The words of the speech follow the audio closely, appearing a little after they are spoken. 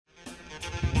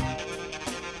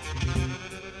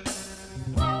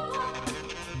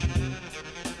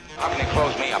How can you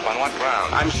close me up? On what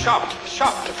ground? I'm shocked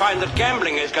to find that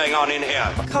gambling is going on in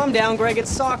here. Calm down, Greg.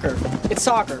 It's soccer. It's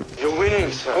soccer. You're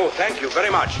winning, sir. Oh, thank you very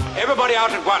much. Everybody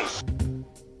out at once.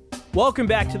 Welcome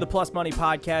back to the Plus Money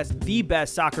Podcast, the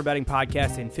best soccer betting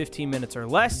podcast in 15 minutes or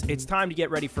less. It's time to get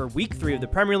ready for Week 3 of the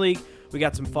Premier League. We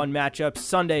got some fun matchups.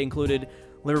 Sunday included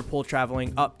Liverpool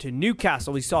traveling up to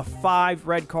Newcastle. We saw 5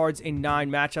 red cards in 9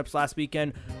 matchups last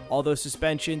weekend. All those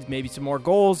suspensions, maybe some more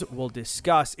goals, we'll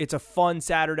discuss. It's a fun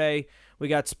Saturday. We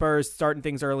got Spurs starting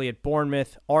things early at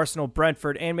Bournemouth, Arsenal,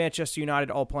 Brentford, and Manchester United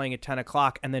all playing at 10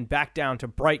 o'clock, and then back down to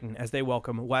Brighton as they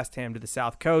welcome West Ham to the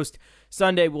South Coast.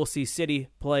 Sunday, we'll see City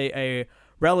play a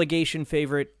relegation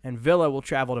favorite, and Villa will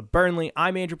travel to Burnley.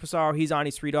 I'm Andrew Pissarro. He's Ani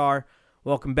Sridhar.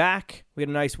 Welcome back. We had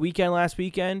a nice weekend last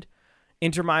weekend.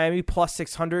 Inter Miami plus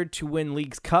 600 to win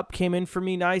League's Cup came in for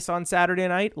me nice on Saturday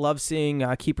night. Love seeing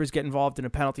keepers get involved in a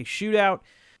penalty shootout.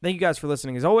 Thank you guys for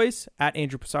listening as always. At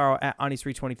Andrew Pissarro, at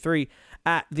Ani323,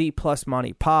 at the Plus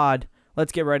Money Pod.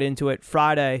 Let's get right into it.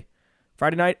 Friday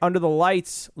night under the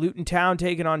lights. Luton Town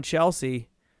taking on Chelsea.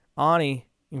 Ani,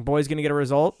 your boy's going to get a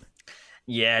result?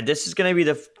 Yeah, this is going to be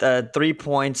the 3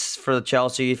 points for the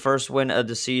Chelsea. First win of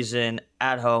the season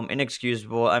at home.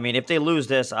 Inexcusable. I mean, if they lose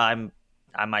this, I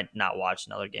might not watch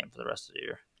another game for the rest of the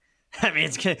year. I mean,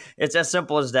 it's as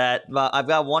simple as that. I've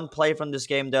got one play from this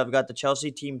game, though. I've got the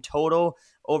Chelsea team total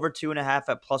over 2.5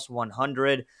 at plus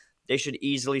 100. They should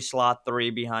easily slot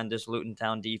 3 behind this Luton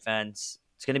Town defense.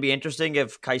 It's going to be interesting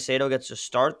if Caicedo gets to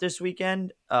start this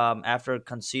weekend after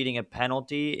conceding a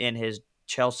penalty in his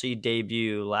Chelsea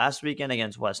debut last weekend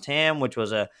against West Ham, which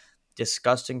was a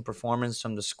disgusting performance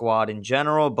from the squad in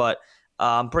general, but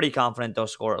I'm pretty confident they'll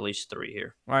score at least 3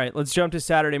 here. All right, let's jump to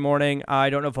Saturday morning. I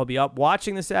don't know if I'll be up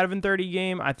watching the 7:30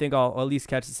 game. I think I'll at least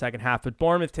catch the second half. But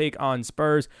Bournemouth take on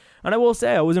Spurs. And I will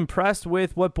say I was impressed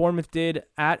with what Bournemouth did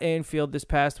at Anfield this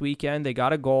past weekend. They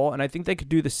got a goal, and I think they could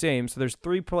do the same. So there's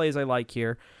 3 plays I like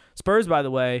here. Spurs, by the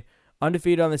way,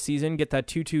 undefeated on the season, get that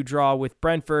 2-2 draw with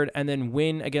Brentford, and then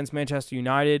win against Manchester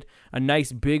United. A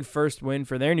nice big first win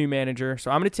for their new manager. So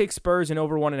I'm going to take Spurs in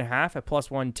over 1.5 at plus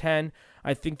 110.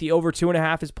 I think the over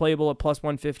 2.5 is playable at plus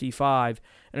 155.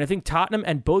 And I think Tottenham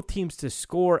and both teams to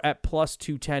score at plus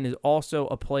 210 is also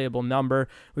a playable number.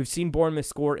 We've seen Bournemouth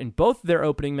score in both of their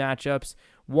opening matchups.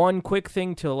 One quick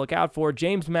thing to look out for,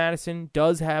 James Maddison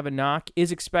does have a knock,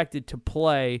 is expected to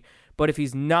play, but if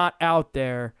he's not out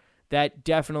there, that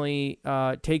definitely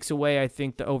takes away, I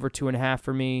think, the over 2.5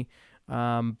 for me.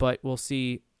 But we'll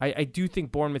see. I do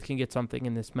think Bournemouth can get something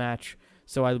in this match.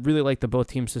 So I really like the both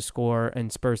teams to score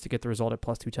and Spurs to get the result at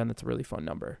plus 210. That's a really fun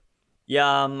number.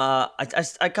 Yeah,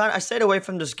 I stayed away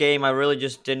from this game. I really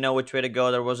just didn't know which way to go.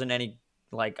 There wasn't any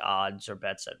odds or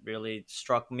bets that really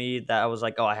struck me that I was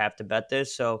like, oh, I have to bet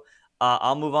this. So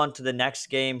I'll move on to the next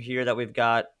game here that we've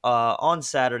got on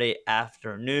Saturday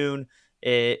afternoon.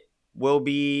 It will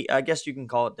be, I guess you can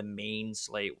call it the main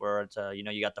slate where it's,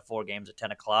 you got the 4 games at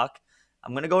 10 o'clock.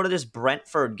 I'm going to go to this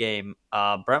Brentford game.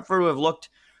 Brentford have looked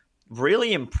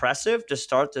really impressive to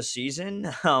start the season.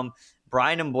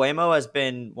 Brian Mbeumo has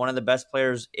been one of the best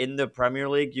players in the Premier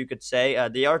League, you could say.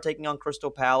 They are taking on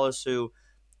Crystal Palace, who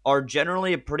are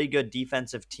generally a pretty good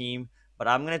defensive team, but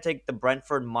I'm going to take the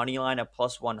Brentford money line at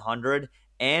plus 100,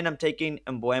 and I'm taking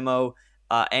Mbeumo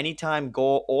anytime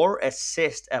goal or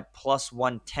assist at plus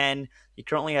 110. He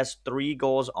currently has 3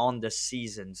 goals on the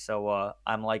season, so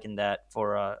I'm liking that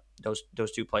for those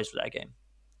 2 plays for that game.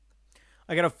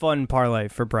 I got a fun parlay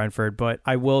for Brentford, but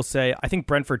I will say I think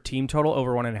Brentford team total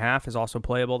over 1.5 is also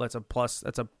playable. That's a plus.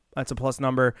 That's a plus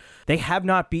number. They have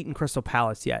not beaten Crystal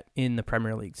Palace yet in the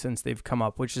Premier League since they've come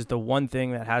up, which is the one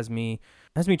thing that has me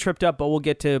tripped up. But we'll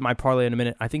get to my parlay in a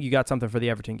minute. I think you got something for the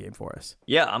Everton game for us.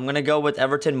 Yeah, I'm gonna go with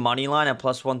Everton money line at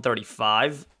plus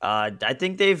 135. I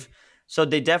think they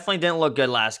definitely didn't look good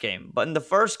last game, but in the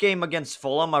first game against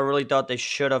Fulham, I really thought they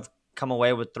should have come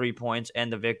away with 3 points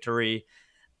and the victory.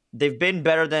 They've been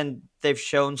better than they've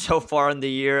shown so far in the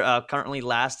year, currently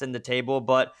last in the table,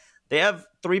 but they have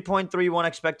 3.31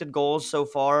 expected goals so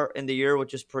far in the year,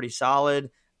 which is pretty solid.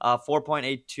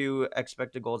 4.82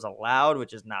 expected goals allowed,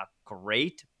 which is not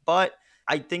great, but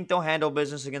I think they'll handle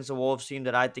business against the Wolves team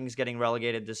that I think is getting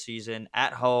relegated this season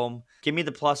at home. Give me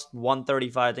the plus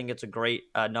 135. I think it's a great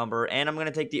number, and I'm going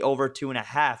to take the over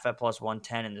 2.5 at plus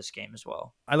 110 in this game as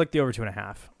well. I like the over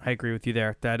 2.5. I agree with you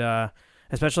there. That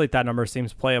especially if that number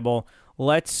seems playable.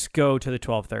 Let's go to the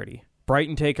 12:30.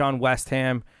 Brighton take on West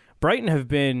Ham. Brighton have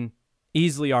been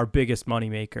easily our biggest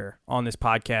moneymaker on this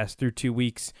podcast through 2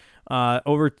 weeks.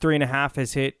 Over 3.5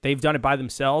 has hit. They've done it by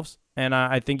themselves, and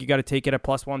I think you got to take it at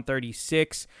plus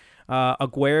 136.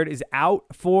 Aguerd is out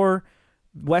for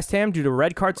West Ham, due to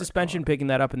red card suspension, picking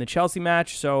that up in the Chelsea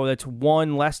match. So that's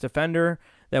one less defender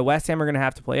that West Ham are going to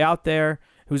have to play out there,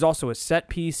 who's also a set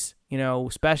piece,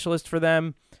 specialist for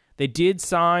them. They did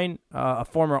sign a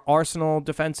former Arsenal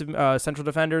defensive central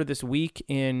defender this week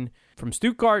from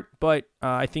Stuttgart, but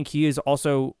I think he is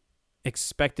also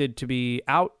expected to be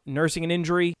out nursing an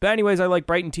injury. But anyways, I like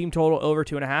Brighton team total over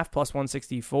 2.5 plus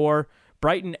 164.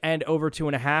 Brighton and over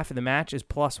 2.5 in the match is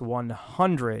plus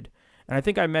 100. And I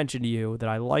think I mentioned to you that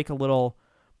I like a little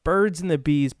birds and the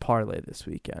bees parlay this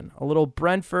weekend. A little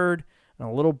Brentford and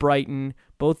a little Brighton.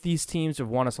 Both these teams have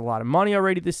won us a lot of money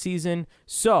already this season.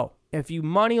 So if you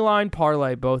money line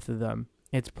parlay both of them,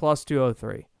 it's plus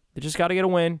 203. They just got to get a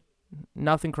win.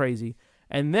 Nothing crazy.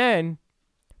 And then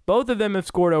both of them have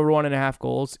scored over 1.5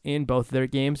 goals in both of their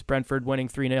games. Brentford winning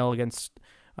 3-0 against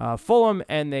Fulham,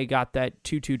 and they got that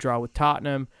 2-2 draw with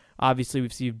Tottenham. Obviously,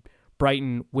 we've seen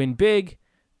Brighton win big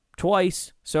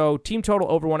twice. So team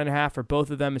total over 1.5 for both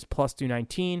of them is plus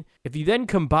 219. If you then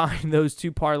combine those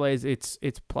two parlays,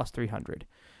 it's plus 300.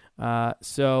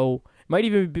 So it might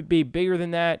even be bigger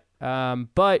than that.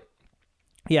 But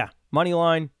yeah, money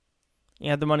line. You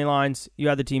had the money lines. You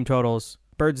had the team totals.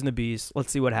 Birds and the bees.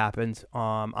 Let's see what happens.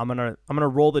 I'm gonna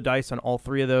roll the dice on all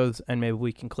three of those, and maybe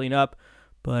we can clean up.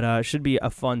 But it should be a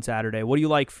fun Saturday. What do you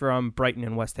like from Brighton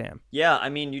and West Ham? Yeah, I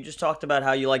mean, you just talked about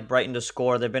how you like Brighton to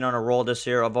score. They've been on a roll this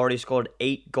year. I've already scored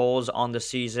 8 goals on the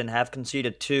season, have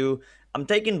conceded 2. I'm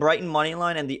taking Brighton money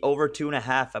line and the over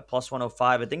 2.5 at plus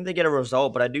 105. I think they get a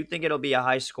result, but I do think it'll be a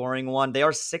high-scoring one. They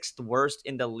are 6th worst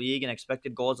in the league in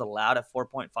expected goals allowed at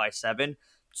 4.57.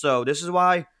 So this is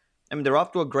why, they're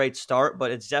off to a great start,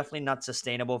 but it's definitely not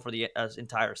sustainable for the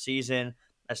entire season.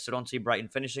 I still don't see Brighton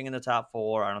finishing in the top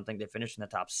 4. I don't think they finished in the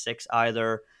top 6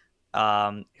 either.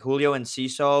 Julio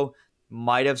Enciso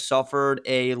might have suffered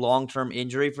a long-term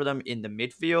injury for them in the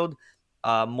midfield.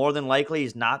 More than likely,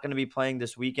 he's not going to be playing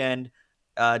this weekend.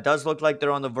 It does look like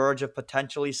they're on the verge of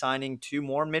potentially signing 2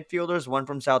 more midfielders, one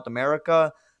from South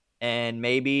America and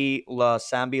maybe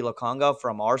Sambi Lokonga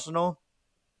from Arsenal,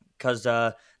 because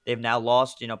they've now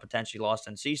potentially lost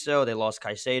Enciso. They lost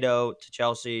Caicedo to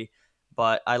Chelsea.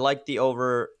 But I like the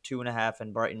over 2.5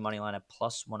 and Brighton money line at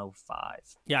plus 105.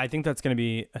 Yeah, I think that's going to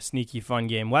be a sneaky fun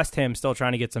game. West Ham still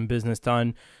trying to get some business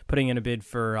done, putting in a bid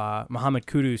for Mohamed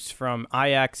Kudus from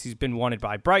Ajax. He's been wanted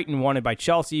by Brighton, wanted by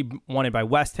Chelsea, wanted by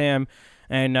West Ham.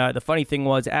 And the funny thing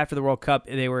was, after the World Cup,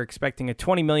 they were expecting a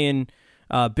 $20 million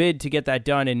bid to get that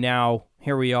done. And now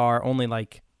here we are, only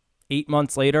like 8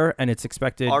 months later, and it's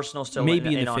expected Arsenal still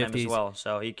maybe in the on 50s. him as well.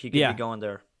 So he could be going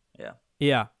there. Yeah.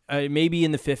 Yeah, maybe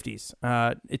in the 50s.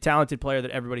 A talented player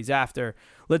that everybody's after.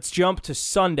 Let's jump to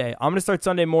Sunday. I'm going to start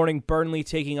Sunday morning. Burnley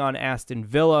taking on Aston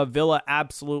Villa. Villa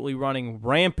absolutely running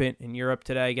rampant in Europe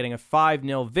today, getting a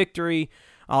 5-0 victory.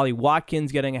 Ollie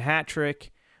Watkins getting a hat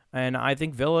trick. And I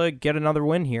think Villa get another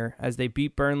win here as they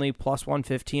beat Burnley plus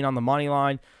 115 on the money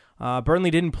line. Burnley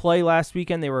didn't play last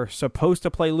weekend. They were supposed to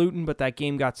play Luton, but that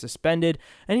game got suspended.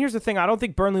 And here's the thing. I don't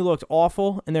think Burnley looked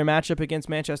awful in their matchup against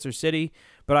Manchester City,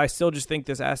 but I still just think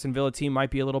this Aston Villa team might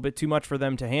be a little bit too much for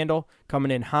them to handle, coming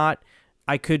in hot.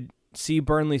 I could see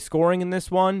Burnley scoring in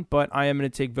this one, but I am going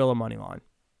to take Villa money line.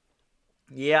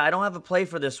 Yeah, I don't have a play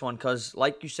for this one because,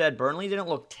 like you said, Burnley didn't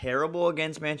look terrible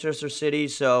against Manchester City,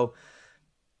 so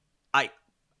I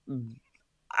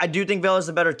do think Villa's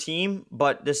a better team,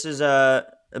 but this is a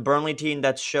Burnley team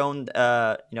that's shown,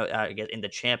 I guess in the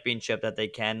championship that they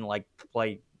can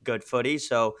play good footy.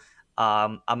 So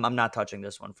I'm not touching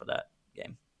this one for that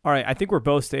game. All right, I think we're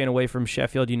both staying away from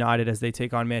Sheffield United as they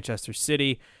take on Manchester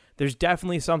City. There's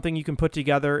definitely something you can put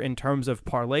together in terms of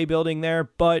parlay building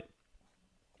there, but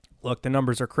look, the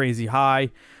numbers are crazy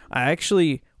high. I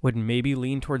actually would maybe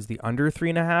lean towards the under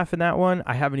 3.5 in that one.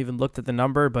 I haven't even looked at the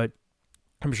number, but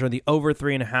I'm sure the over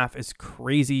 3.5 is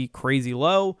crazy, crazy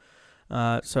low.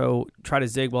 So try to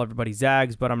zig while everybody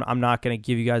zags, but I'm not going to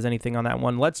give you guys anything on that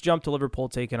one. Let's jump to Liverpool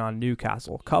taking on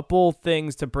Newcastle. Couple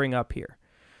things to bring up here.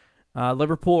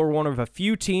 Liverpool are one of a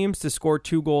few teams to score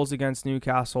 2 goals against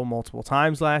Newcastle multiple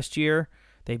times last year.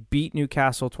 They beat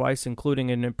Newcastle twice,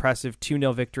 including an impressive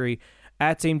 2-0 victory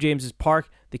at St. James's Park.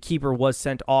 The keeper was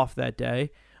sent off that day.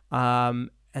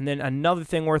 And then another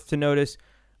thing worth to notice,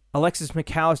 Alexis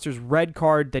McAllister's red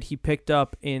card that he picked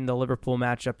up in the Liverpool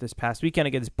matchup this past weekend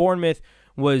against Bournemouth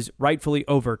was rightfully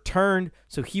overturned,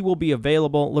 so he will be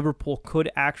available. Liverpool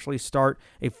could actually start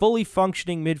a fully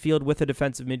functioning midfield with a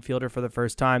defensive midfielder for the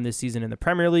first time this season in the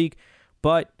Premier League,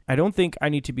 but I don't think I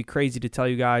need to be crazy to tell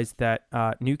you guys that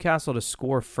Newcastle to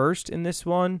score first in this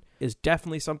one is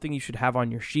definitely something you should have on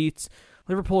your sheets.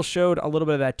 Liverpool showed a little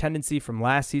bit of that tendency from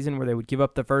last season where they would give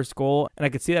up the first goal, and I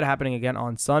could see that happening again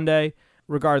on Sunday.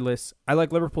 regardless, I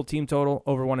like Liverpool team total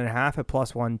over 1.5 at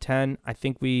plus 110. I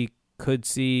think we could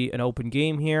see an open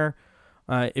game here.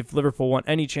 If Liverpool want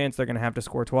any chance, they're going to have to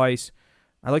score twice.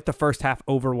 I like the first half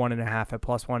over 1.5 at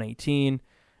plus 118.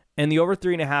 And the over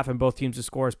 3.5 in both teams to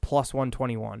score is plus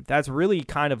 121. That's really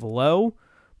kind of low,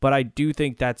 but I do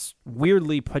think that's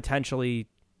weirdly potentially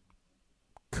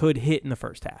could hit in the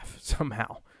first half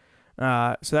somehow.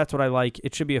 So that's what I like.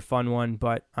 It should be a fun one,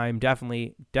 but I'm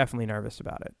definitely nervous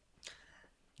about it.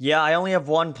 Yeah, I only have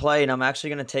one play, and I'm actually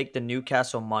going to take the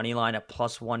Newcastle money line at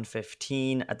plus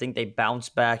 115. I think they bounce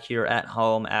back here at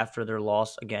home after their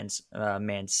loss against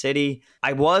Man City.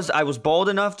 I was bold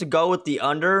enough to go with the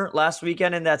under last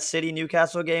weekend in that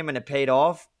City-Newcastle game, and it paid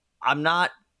off. I'm not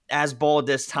as bold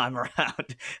this time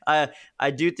around.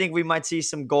 I do think we might see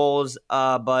some goals,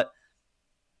 but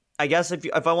I guess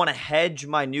if I want to hedge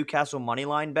my Newcastle money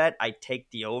line bet, I take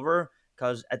the over.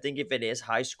 Because I think if it is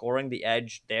high scoring, the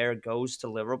edge there goes to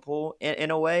Liverpool in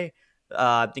a way.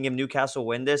 I think if Newcastle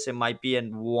win this, it might be a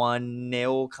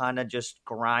 1-0 kind of just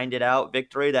grind it out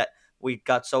victory that we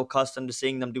got so accustomed to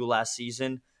seeing them do last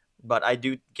season. But I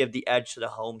do give the edge to the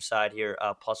home side here,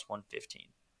 plus 115.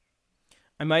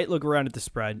 I might look around at the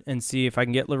spread and see if I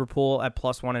can get Liverpool at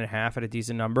plus 1.5 at a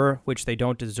decent number, which they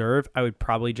don't deserve. I would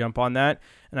probably jump on that,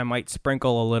 and I might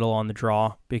sprinkle a little on the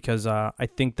draw because I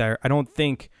don't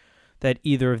think that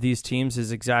either of these teams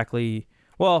is exactly,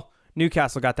 well,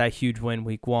 Newcastle got that huge win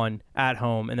week 1 at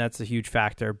home, and that's a huge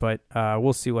factor, but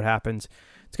we'll see what happens.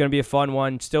 It's going to be a fun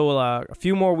one. Still a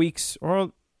few more weeks,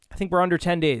 or I think we're under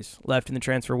 10 days left in the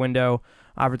transfer window.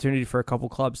 Opportunity for a couple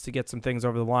clubs to get some things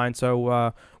over the line.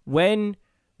 So when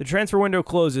the transfer window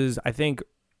closes, I think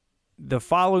the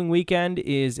following weekend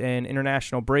is an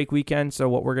international break weekend. So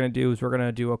what we're going to do is we're going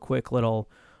to do a quick little,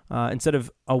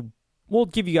 we'll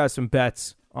give you guys some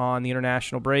bets on the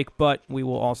international break, but we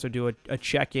will also do a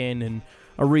check-in and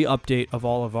a re-update of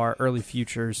all of our early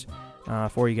futures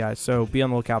for you guys. So be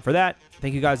on the lookout for that.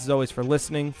 Thank you guys as always for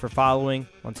listening, for following.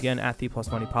 Once again, at the Plus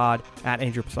Money Pod, at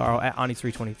Andrew Pissarro, at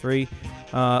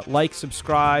Ani323. Like,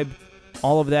 subscribe,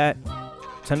 all of that.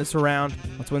 Send us around.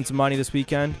 Let's win some money this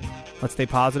weekend. Let's stay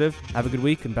positive. Have a good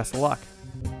week and best of luck.